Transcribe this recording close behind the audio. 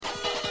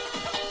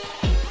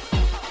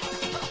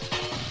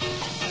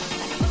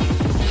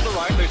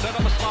set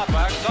up a slot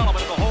back.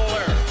 Solomon in the hole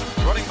there.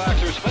 Running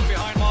backs are split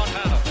behind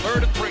Montana.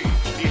 3rd and 3.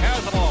 He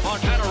has the ball.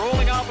 Montana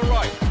rolling out the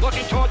right.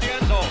 Looking toward the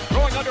end zone.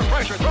 Throwing under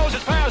pressure. Throws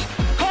his pass.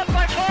 Caught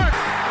by Clark.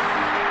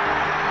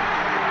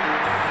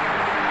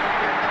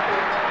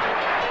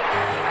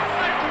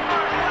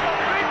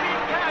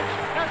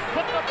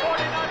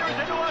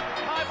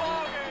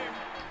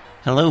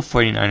 Hello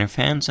 49er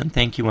fans, and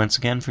thank you once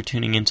again for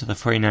tuning into the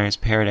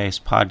 49ers Paradise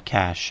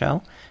podcast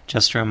show.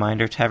 Just a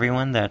reminder to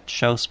everyone that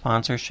show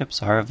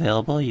sponsorships are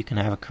available. You can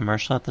have a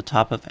commercial at the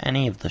top of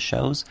any of the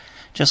shows.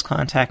 Just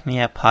contact me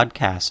at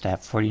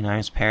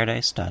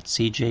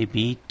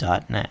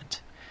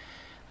podcast@49ersparadise.cjb.net.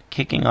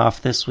 Kicking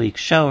off this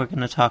week's show, we're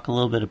going to talk a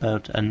little bit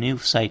about a new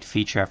site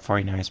feature at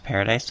 49ers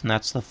Paradise, and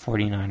that's the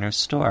 49ers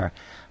store.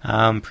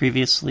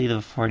 Previously,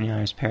 the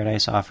 49ers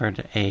Paradise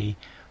offered a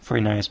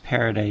 49ers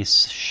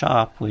Paradise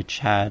shop, which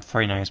had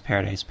 49ers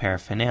Paradise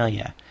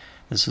paraphernalia.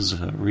 This is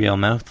a real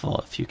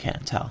mouthful, if you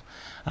can't tell.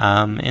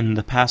 In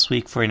the past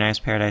week,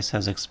 49ers Paradise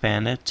has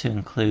expanded to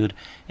include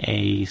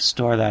a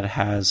store that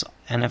has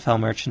NFL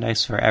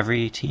merchandise for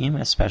every team,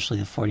 especially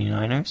the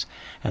 49ers,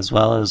 as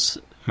well as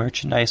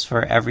merchandise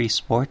for every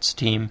sports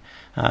team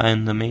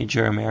in the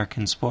major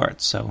American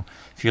sports. So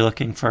if you're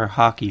looking for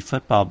hockey,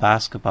 football,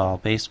 basketball,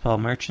 baseball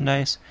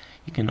merchandise,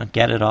 you can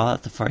get it all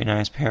at the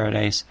 49ers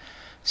Paradise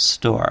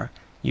store.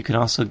 You can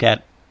also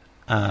get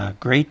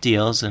great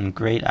deals and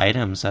great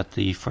items at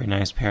the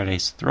 49ers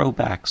Paradise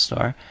Throwback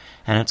store,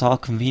 and it's all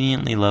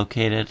conveniently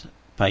located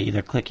by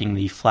either clicking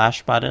the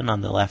flash button on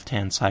the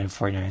left-hand side of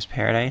 49ers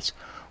Paradise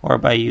or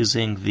by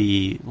using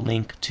the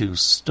link to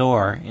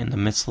store in the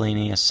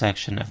miscellaneous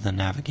section of the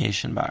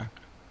navigation bar.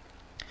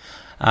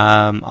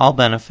 All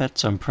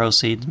benefits and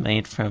proceeds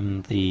made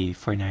from the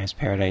 49ers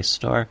Paradise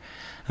store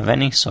of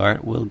any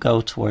sort will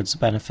go towards the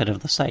benefit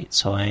of the site.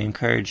 So I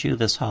encourage you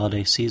this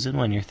holiday season,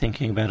 when you're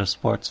thinking about a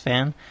sports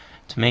fan,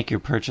 to make your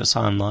purchase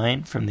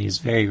online from these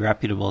very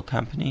reputable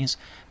companies,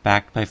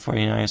 backed by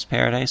 49ers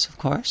Paradise, of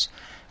course,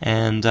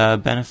 and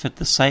benefit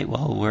the site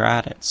while we're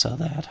at it, so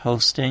that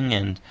hosting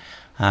and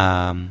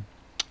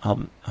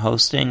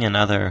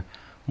other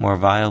more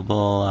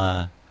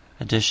viable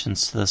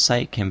additions to the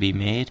site can be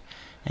made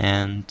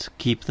and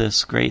keep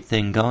this great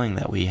thing going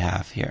that we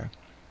have here.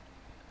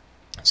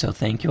 So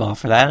thank you all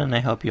for that, and I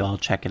hope you all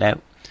check it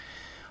out.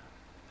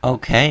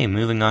 Okay,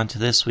 moving on to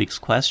this week's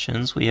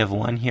questions. We have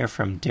one here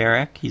from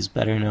Derek. He's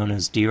better known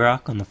as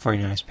D-Rock on the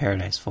 49ers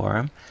Paradise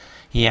Forum.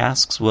 He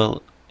asks,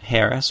 will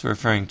Harris,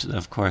 referring to,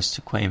 of course,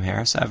 to Quaim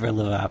Harris, ever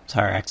live up to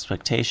our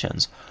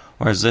expectations?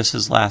 Or is this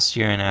his last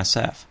year in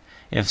SF?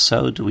 If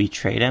so, do we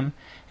trade him?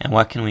 And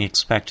what can we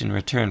expect in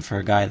return for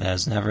a guy that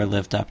has never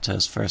lived up to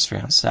his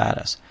first-round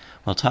status?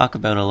 We'll talk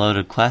about a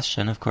loaded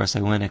question. Of course,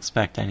 I wouldn't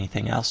expect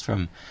anything else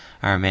from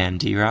our man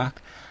D-Rock.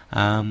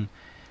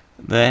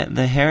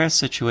 The Harris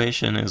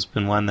situation has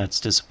been one that's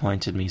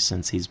disappointed me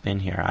since he's been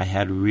here. I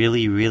had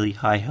really, really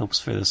high hopes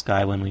for this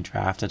guy when we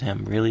drafted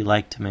him, really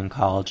liked him in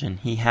college, and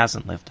he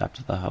hasn't lived up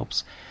to the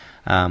hopes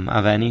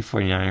of any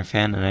 49er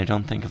fan, and I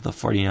don't think of the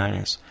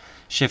 49ers.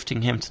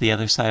 Shifting him to the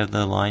other side of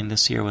the line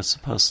this year was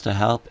supposed to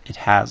help. It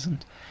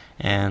hasn't,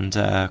 and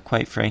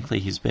quite frankly,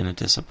 he's been a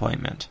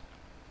disappointment.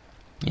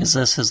 Is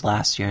this his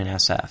last year in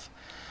SF?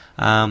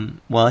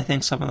 Well, I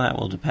think some of that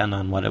will depend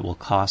on what it will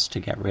cost to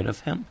get rid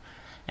of him,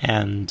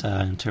 and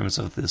in terms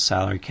of the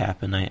salary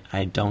cap, and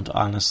I don't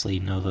honestly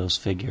know those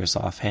figures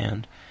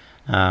offhand.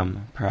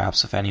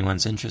 Perhaps if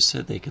anyone's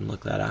interested, they can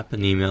look that up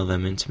and email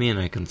them into me, and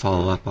I can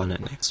follow up on it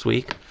next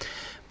week.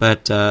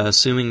 But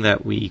assuming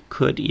that we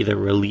could either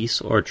release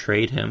or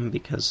trade him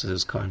because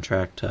his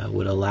contract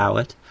would allow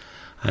it,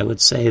 I would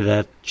say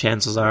that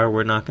chances are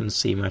we're not going to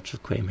see much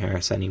of Quaim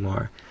Harris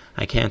anymore.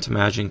 I can't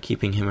imagine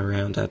keeping him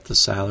around at the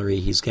salary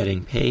he's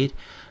getting paid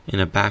in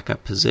a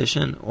backup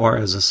position or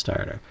as a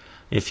starter.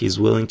 If he's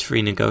willing to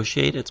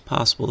renegotiate, it's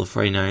possible the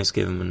 49ers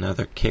give him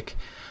another kick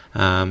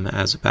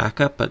as a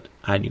backup, but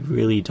I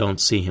really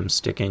don't see him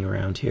sticking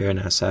around here in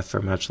SF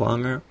for much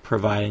longer,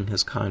 providing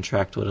his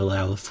contract would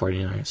allow the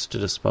 49ers to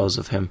dispose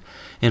of him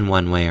in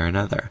one way or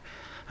another.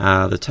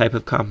 The type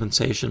of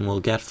compensation we'll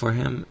get for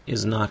him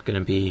is not going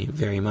to be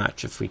very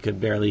much. If we could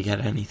barely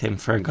get anything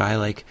for a guy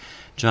like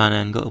John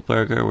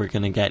Engelberger, we're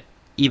going to get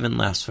even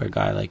less for a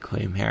guy like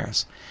Quaim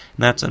Harris.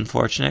 And that's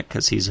unfortunate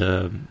because he's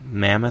a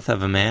mammoth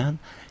of a man.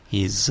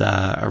 He's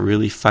a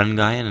really fun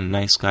guy and a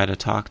nice guy to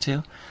talk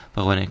to.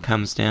 But when it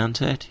comes down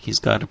to it, he's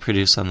got to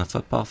produce on the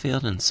football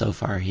field, and so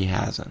far he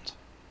hasn't.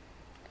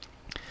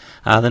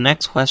 The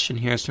next question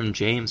here is from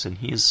James, and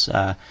he's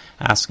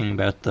asking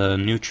about the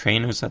new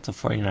trainers that the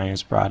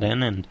 49ers brought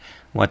in and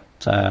what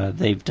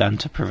they've done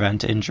to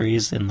prevent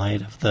injuries in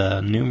light of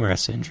the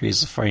numerous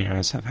injuries the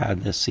 49ers have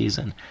had this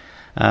season.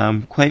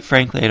 Quite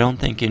frankly, I don't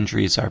think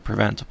injuries are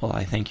preventable.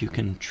 I think you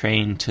can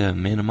train to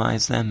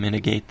minimize them,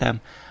 mitigate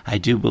them. I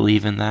do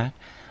believe in that.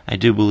 I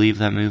do believe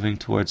that moving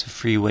towards a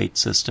free weight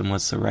system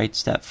was the right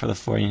step for the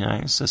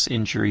 49ers. This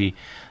injury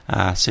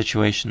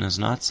situation is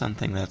not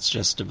something that's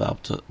just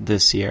developed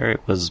this year.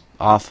 It was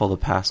awful the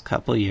past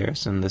couple of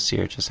years, and this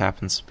year it just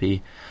happens to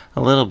be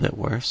a little bit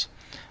worse.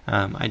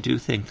 I do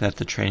think that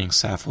the training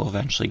staff will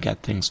eventually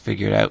get things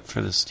figured out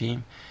for this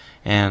team,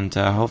 and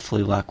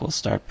hopefully luck will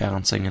start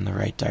bouncing in the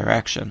right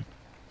direction.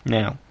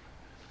 Now,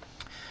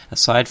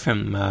 aside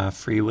from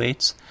free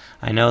weights,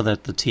 I know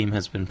that the team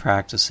has been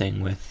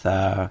practicing with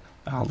at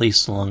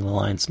least along the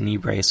lines of knee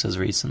braces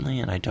recently,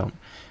 and I don't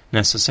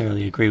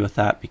necessarily agree with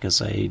that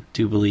because I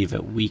do believe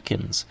it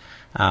weakens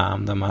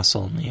the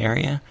muscle in the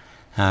area.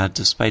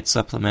 Despite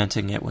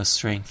supplementing it with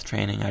strength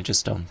training, I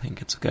just don't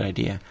think it's a good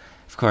idea.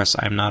 Of course,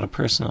 I'm not a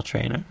personal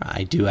trainer.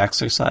 I do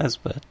exercise,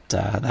 but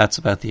that's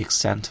about the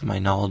extent of my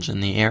knowledge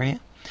in the area.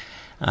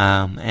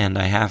 And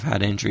I have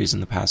had injuries in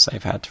the past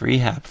I've had to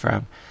rehab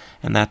from,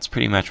 and that's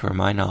pretty much where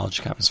my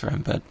knowledge comes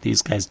from. But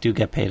these guys do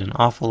get paid an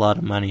awful lot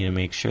of money to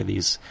make sure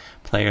these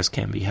players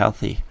can be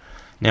healthy.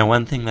 Now,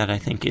 one thing that I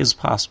think is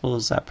possible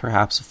is that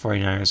perhaps the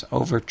 49ers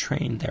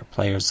overtrained their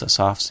players this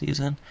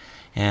offseason,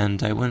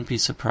 and I wouldn't be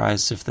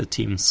surprised if the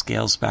team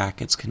scales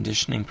back its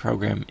conditioning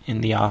program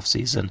in the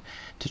offseason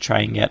to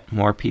try and get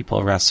more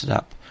people rested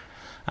up.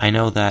 I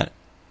know that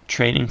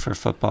training for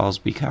football has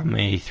become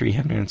a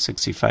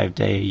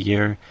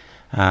 365-day-a-year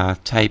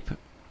type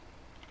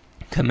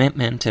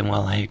commitment, and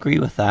while I agree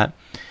with that,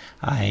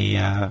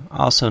 I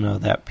also know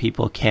that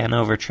people can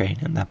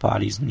overtrain and that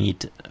bodies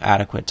need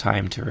adequate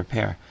time to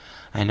repair.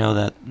 I know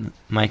that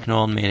Mike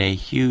Nolan made a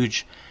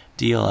huge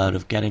deal out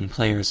of getting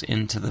players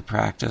into the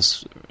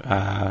practice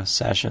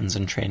sessions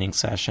and training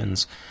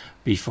sessions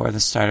before the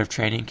start of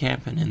training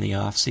camp and in the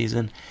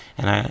off-season,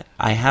 and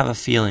I have a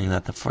feeling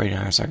that the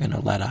 49ers are going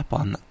to let up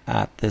on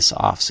that this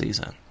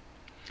off-season.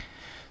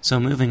 So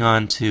moving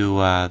on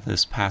to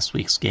this past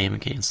week's game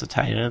against the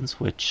Titans,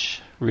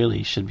 which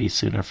really should be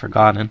sooner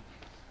forgotten.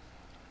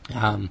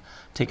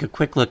 Take a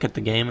quick look at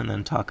the game and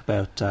then talk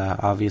about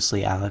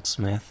obviously Alex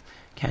Smith,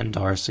 Ken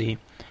Dorsey,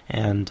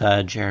 and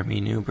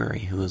Jeremy Newberry,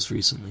 who was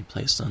recently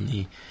placed on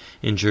the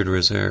injured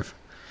reserve.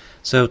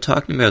 So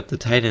talking about the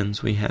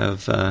Titans, we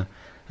have a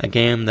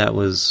game that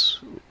was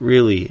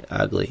really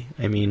ugly.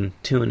 I mean,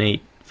 2-8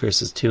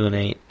 versus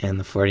 2-8, and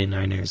the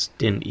 49ers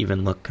didn't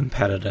even look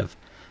competitive,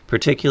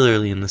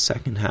 particularly in the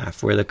second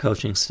half, where the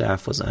coaching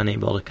staff was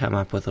unable to come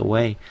up with a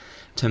way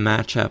to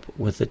match up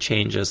with the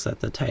changes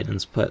that the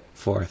Titans put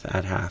forth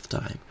at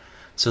halftime.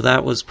 So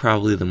that was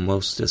probably the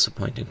most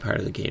disappointing part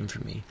of the game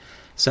for me.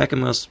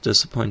 Second most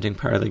disappointing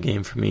part of the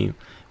game for me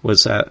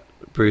was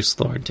Bruce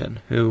Thornton,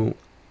 who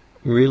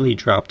really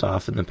dropped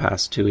off in the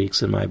past 2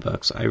 weeks in my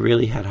books. I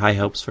really had high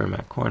hopes for him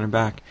at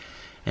cornerback,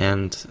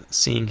 and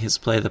seeing his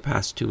play the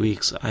past 2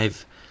 weeks,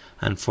 I've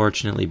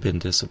unfortunately been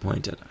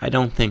disappointed. I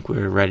don't think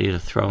we're ready to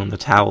throw in the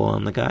towel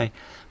on the guy,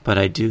 but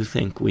I do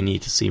think we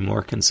need to see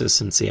more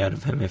consistency out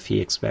of him if he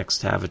expects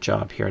to have a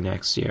job here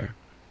next year.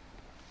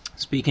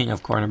 Speaking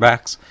of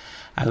cornerbacks,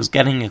 I was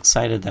getting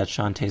excited that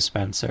Shante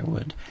Spencer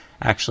would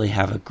actually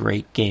have a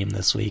great game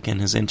this week,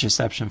 and his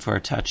interception for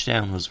a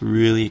touchdown was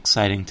really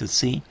exciting to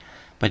see,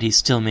 but he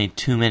still made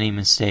too many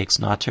mistakes,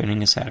 not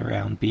turning his head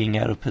around, being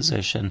out of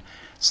position,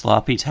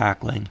 sloppy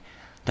tackling.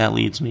 That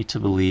leads me to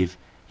believe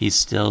he's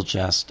still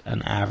just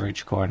an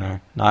average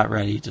corner, not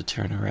ready to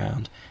turn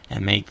around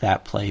and make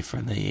that play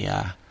for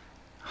the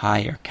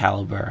higher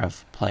caliber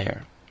of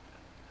player.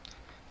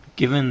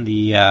 Given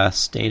the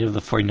state of the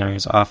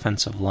 49ers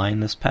offensive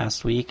line this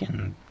past week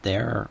and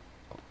their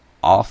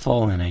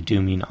awful, and I do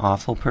mean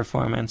awful,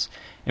 performance,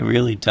 it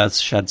really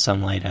does shed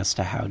some light as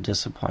to how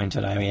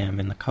disappointed I am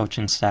in the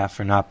coaching staff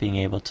for not being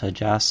able to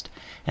adjust,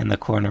 and the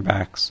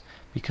cornerbacks,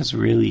 because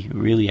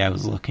really I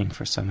was looking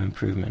for some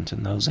improvement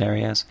in those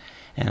areas,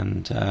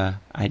 and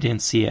I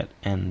didn't see it,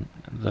 and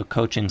the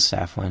coaching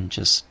staff one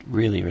just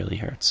really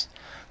hurts.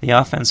 The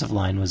offensive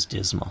line was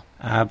dismal,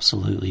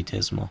 absolutely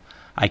dismal.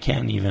 I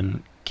can't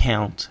even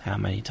count how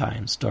many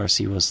times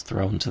Dorsey was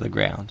thrown to the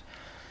ground.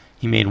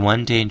 He made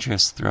one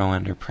dangerous throw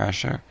under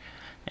pressure,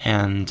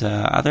 and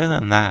other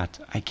than that,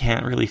 I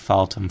can't really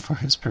fault him for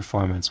his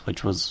performance,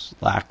 which was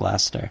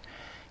lackluster.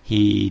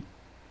 He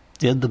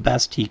did the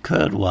best he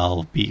could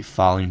while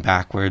falling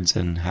backwards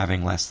and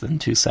having less than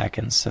 2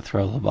 seconds to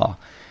throw the ball.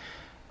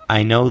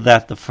 I know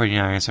that the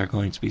 49ers are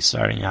going to be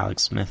starting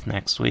Alex Smith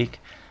next week.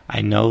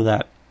 I know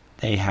that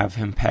they have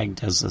him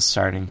pegged as the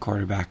starting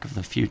quarterback of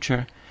the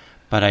future,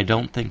 but I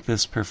don't think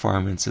this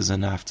performance is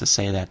enough to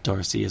say that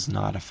Dorsey is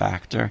not a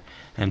factor,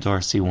 and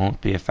Dorsey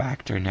won't be a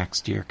factor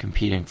next year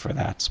competing for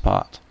that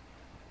spot.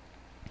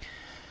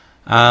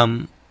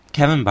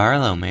 Kevin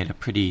Barlow made a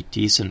pretty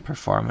decent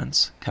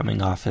performance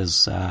coming off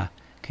his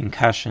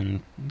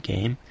concussion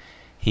game.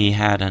 He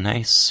had a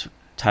nice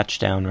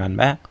touchdown run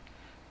back.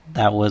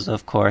 That was,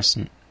 of course,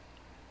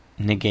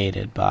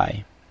 negated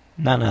by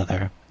none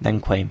other than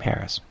Quaim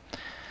Harris.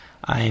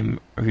 I'm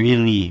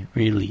really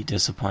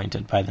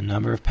disappointed by the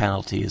number of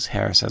penalties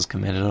Harris has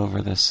committed over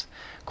this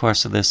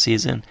course of this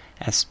season,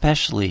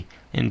 especially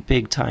in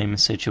big-time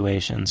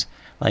situations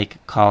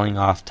like calling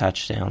off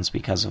touchdowns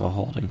because of a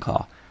holding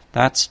call.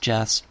 That's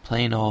just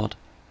plain old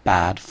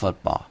bad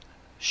football.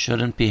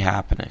 Shouldn't be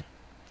happening.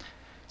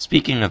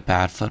 Speaking of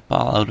bad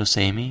football, Otis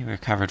Amy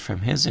recovered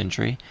from his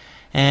injury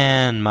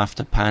and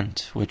muffed a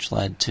punt, which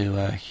led to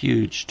a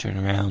huge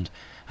turnaround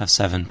of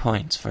 7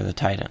 points for the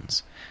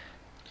Titans.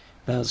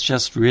 That was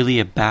just really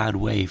a bad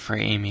way for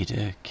Amy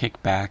to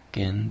kick back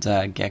and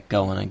get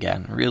going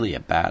again. Really a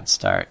bad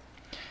start.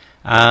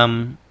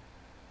 No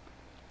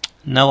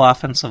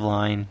offensive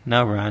line,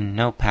 no run,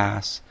 no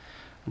pass.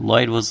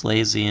 Lloyd was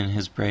lazy in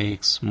his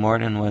breaks.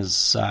 Morton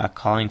was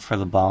calling for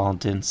the ball,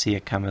 didn't see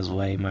it come his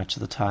way much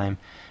of the time.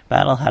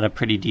 Battle had a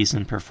pretty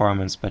decent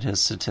performance, but his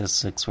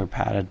statistics were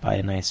padded by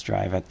a nice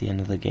drive at the end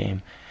of the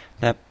game.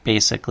 That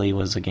basically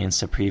was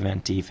against a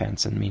prevent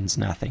defense and means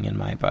nothing in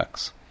my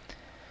books.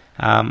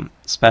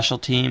 Special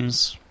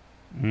teams,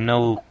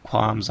 no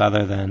qualms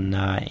other than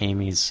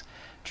Amy's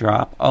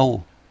drop.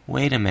 Oh,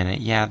 wait a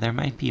minute. Yeah, there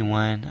might be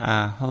one.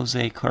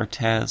 Jose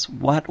Cortez.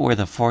 What were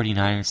the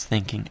 49ers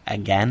thinking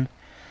again?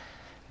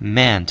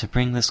 Man, to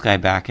bring this guy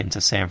back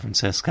into San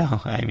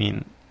Francisco, I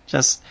mean,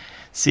 just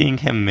seeing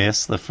him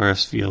miss the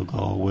first field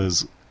goal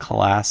was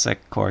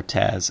classic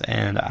Cortez,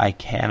 and I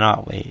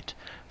cannot wait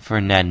for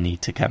Nedney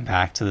to come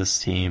back to this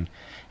team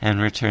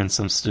and return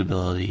some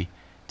stability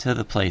to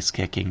the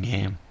place-kicking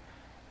game.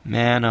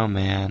 Man, oh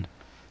man,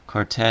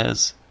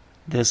 Cortez,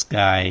 this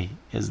guy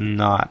is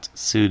not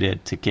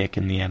suited to kick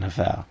in the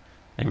NFL.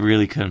 It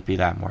really couldn't be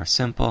that more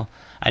simple.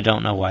 I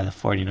don't know why the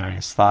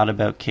 49ers thought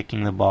about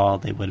kicking the ball.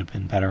 They would have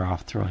been better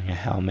off throwing a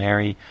Hail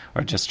Mary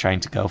or just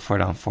trying to go for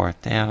it on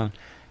 4th down,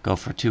 go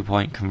for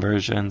 2-point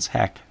conversions.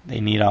 Heck, they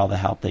need all the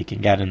help they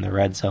can get in the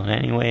red zone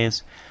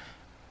anyways.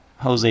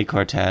 Jose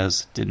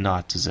Cortez did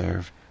not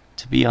deserve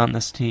to be on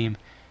this team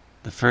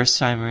the first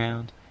time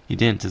around. He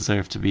didn't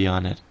deserve to be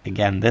on it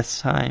again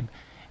this time,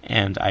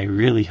 and I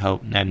really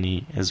hope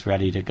Nedney is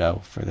ready to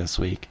go for this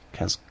week,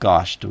 because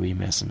gosh, do we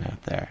miss him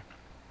out there.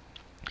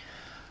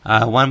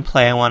 One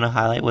play I want to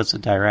highlight was a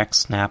direct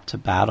snap to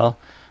Battle.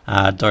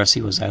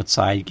 Dorsey was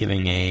outside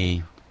giving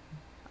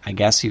I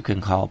guess you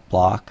can call it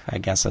block. I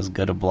guess as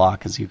good a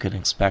block as you can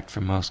expect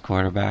from most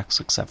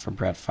quarterbacks, except for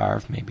Brett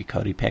Favre, maybe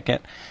Cody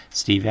Pickett,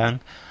 Steve Young.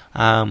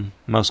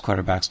 Most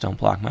quarterbacks don't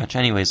block much.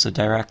 Anyways, the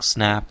direct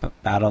snap,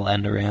 Battle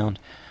end around.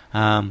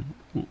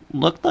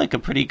 Looked like a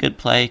pretty good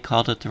play,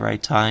 called it the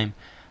right time,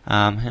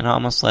 and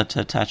almost led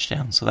to a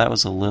touchdown. So that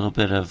was a little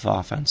bit of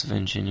offensive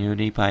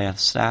ingenuity by the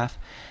staff.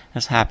 I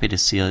was happy to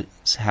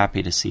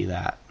see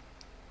that.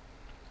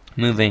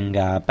 Moving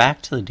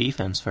back to the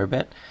defense for a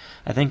bit,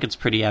 I think it's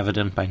pretty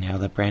evident by now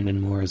that Brandon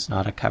Moore is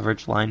not a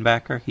coverage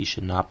linebacker. He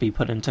should not be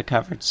put into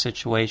coverage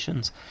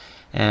situations.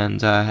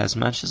 And as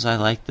much as I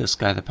like this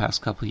guy the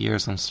past couple of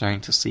years, I'm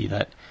starting to see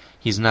that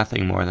he's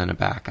nothing more than a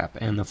backup.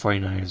 And the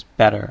 49ers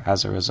better,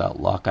 as a result,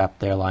 lock up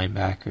their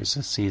linebackers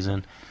this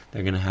season.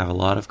 They're going to have a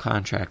lot of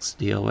contracts to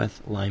deal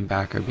with,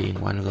 linebacker being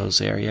one of those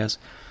areas.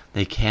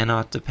 They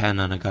cannot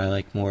depend on a guy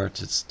like Moore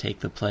to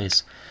take the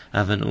place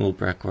of an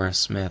Ulbrich or a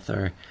Smith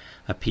or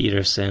a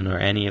Peterson or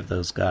any of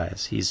those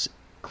guys. He's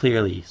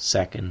clearly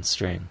second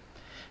string.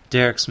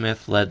 Derek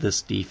Smith led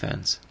this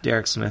defense.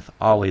 Derek Smith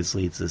always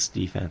leads this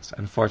defense.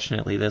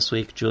 Unfortunately, this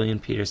week, Julian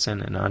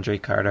Peterson and Andre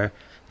Carter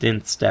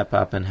didn't step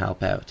up and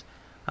help out.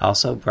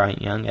 Also,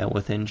 Bryant Young, out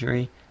with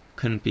injury,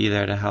 couldn't be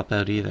there to help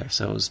out either.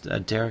 So it was a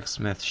Derek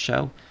Smith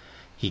show.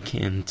 He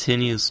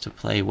continues to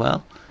play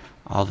well,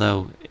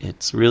 although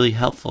it's really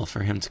helpful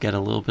for him to get a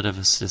little bit of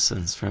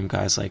assistance from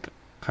guys like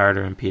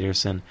Carter and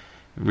Peterson.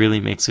 It really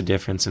makes a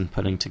difference in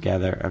putting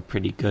together a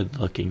pretty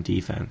good-looking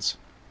defense.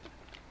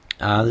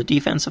 The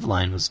defensive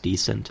line was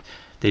decent.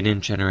 They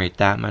didn't generate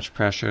that much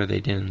pressure. They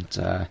didn't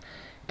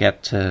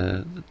get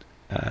to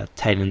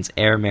Titans'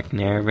 Air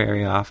McNair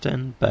very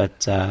often,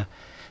 but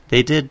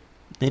they did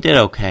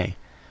okay.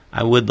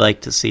 I would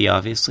like to see,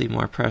 obviously,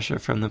 more pressure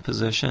from the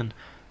position,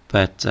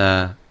 but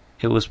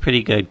it was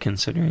pretty good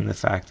considering the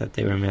fact that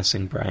they were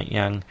missing Bryant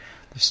Young.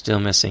 They're still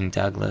missing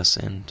Douglas,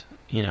 and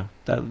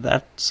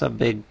that's a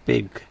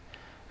big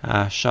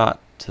shot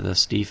to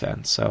this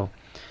defense. So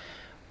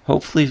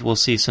hopefully we'll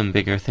see some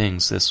bigger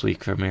things this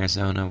week from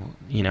Arizona.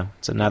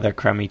 It's another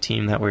crummy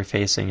team that we're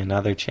facing,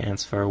 another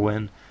chance for a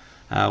win.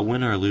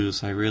 Win or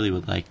lose, I really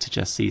would like to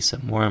just see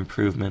some more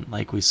improvement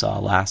like we saw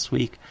last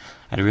week.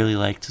 I'd really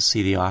like to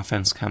see the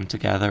offense come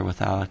together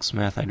with Alex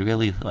Smith. I'd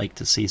really like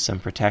to see some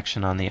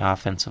protection on the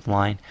offensive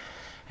line.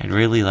 I'd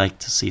really like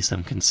to see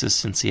some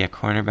consistency at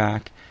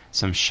cornerback,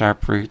 some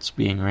sharp routes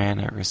being ran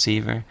at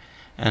receiver,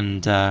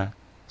 and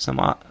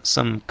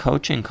some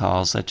coaching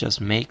calls that just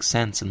make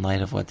sense in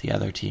light of what the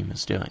other team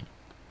is doing.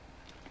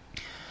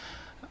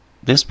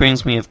 This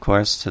brings me, of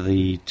course, to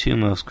the two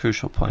most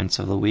crucial points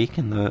of the week,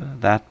 and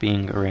that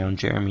being around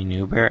Jeremy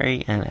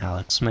Newberry and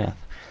Alex Smith.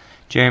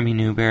 Jeremy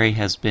Newberry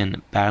has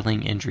been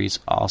battling injuries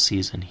all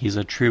season. He's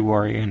a true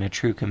warrior and a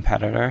true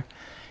competitor.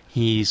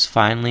 He's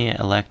finally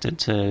elected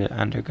to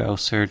undergo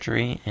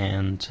surgery,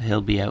 and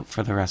he'll be out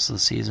for the rest of the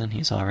season.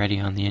 He's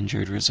already on the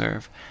injured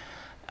reserve.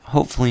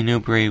 Hopefully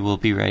Newberry will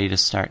be ready to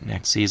start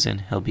next season.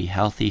 He'll be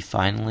healthy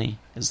finally,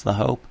 is the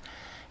hope.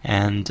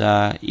 And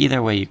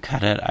either way you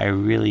cut it, I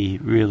really,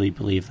 really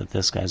believe that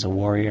this guy's a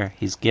warrior.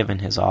 He's given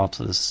his all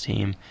to this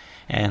team.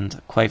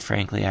 And quite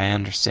frankly, I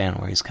understand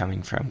where he's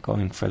coming from,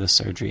 going for the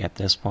surgery at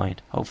this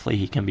point. Hopefully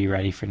he can be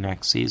ready for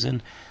next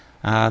season.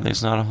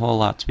 there's not a whole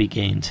lot to be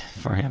gained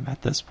for him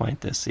at this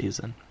point this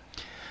season.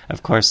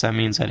 Of course, that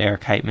means that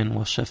Eric Heitman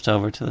will shift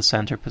over to the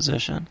center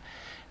position.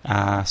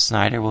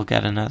 Snyder will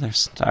get another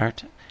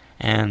start,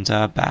 and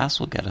Bass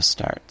will get a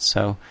start.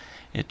 So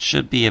it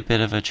should be a bit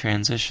of a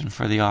transition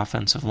for the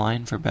offensive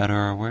line, for better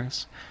or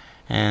worse.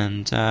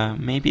 And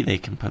maybe they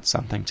can put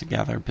something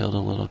together, build a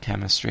little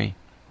chemistry.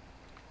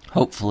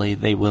 Hopefully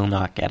they will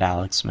not get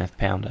Alex Smith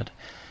pounded.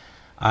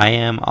 I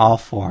am all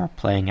for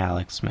playing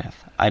Alex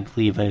Smith. I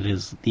believe it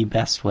is the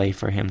best way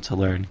for him to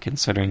learn,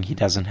 considering he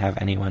doesn't have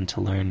anyone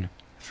to learn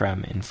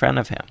from in front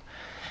of him.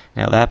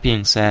 Now, that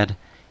being said,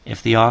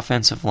 if the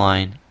offensive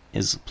line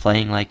is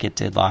playing like it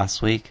did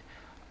last week,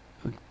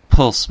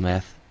 pull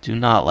Smith. Do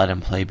not let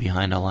him play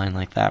behind a line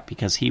like that,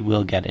 because he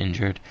will get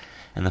injured,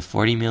 and the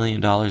 $40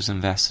 million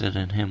invested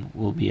in him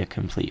will be a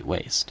complete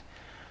waste.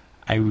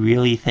 I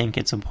really think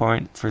it's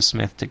important for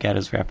Smith to get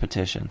his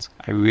repetitions.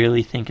 I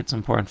really think it's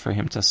important for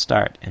him to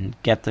start and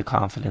get the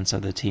confidence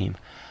of the team.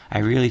 I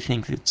really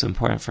think it's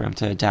important for him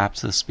to adapt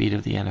to the speed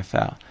of the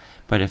NFL.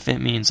 But if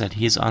it means that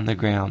he's on the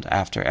ground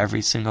after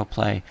every single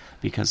play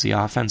because the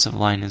offensive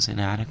line is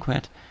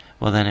inadequate,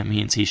 well, then it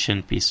means he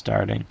shouldn't be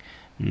starting.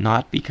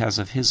 Not because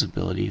of his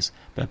abilities,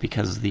 but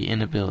because of the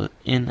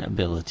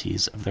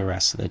inabilities of the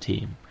rest of the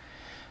team.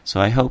 So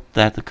I hope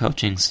that the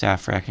coaching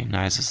staff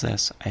recognizes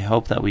this. I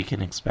hope that we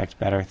can expect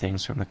better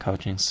things from the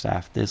coaching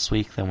staff this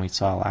week than we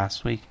saw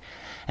last week.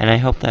 And I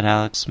hope that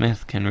Alex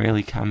Smith can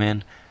really come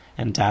in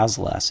and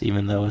dazzle us,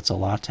 even though it's a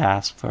lot to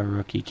ask for a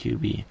rookie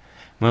QB.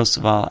 Most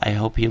of all, I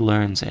hope he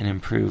learns and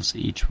improves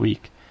each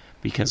week,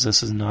 because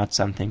this is not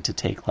something to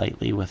take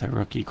lightly with a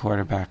rookie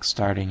quarterback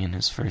starting in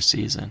his first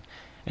season.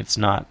 It's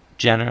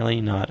generally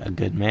not a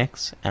good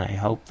mix, and I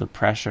hope the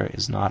pressure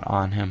is not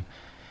on him,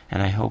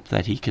 and I hope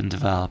that he can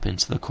develop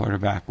into the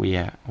quarterback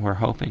we're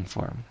hoping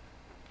for him.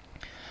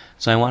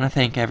 So I want to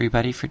thank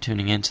everybody for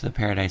tuning in to the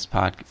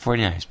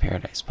 49ers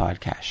Paradise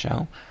Podcast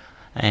Show,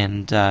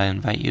 and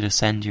invite you to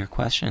send your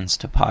questions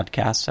to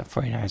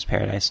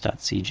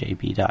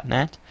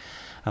podcast@49ersparadise.cjb.net.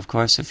 Of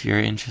course, if you're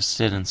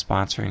interested in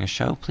sponsoring a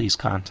show, please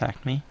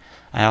contact me.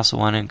 I also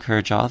want to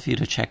encourage all of you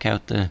to check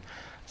out the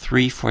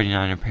 3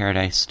 49er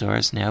Paradise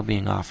stores now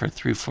being offered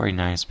through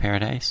 49ers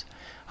Paradise.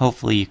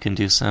 Hopefully you can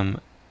do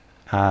some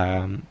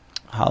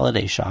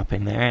holiday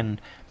shopping there and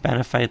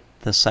benefit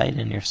the site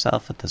and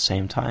yourself at the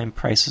same time.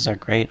 Prices are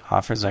great,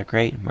 offers are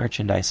great,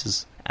 merchandise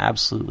is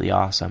absolutely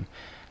awesome.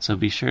 So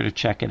be sure to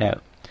check it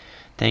out.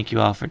 Thank you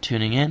all for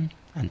tuning in.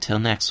 Until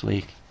next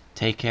week,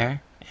 take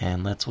care,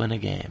 and let's win a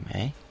game,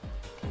 eh?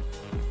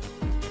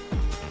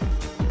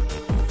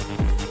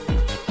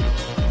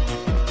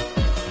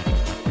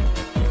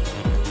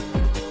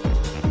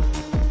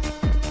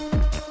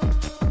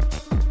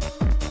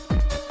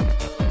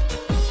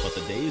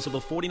 Of the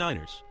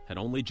 49ers had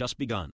only just begun.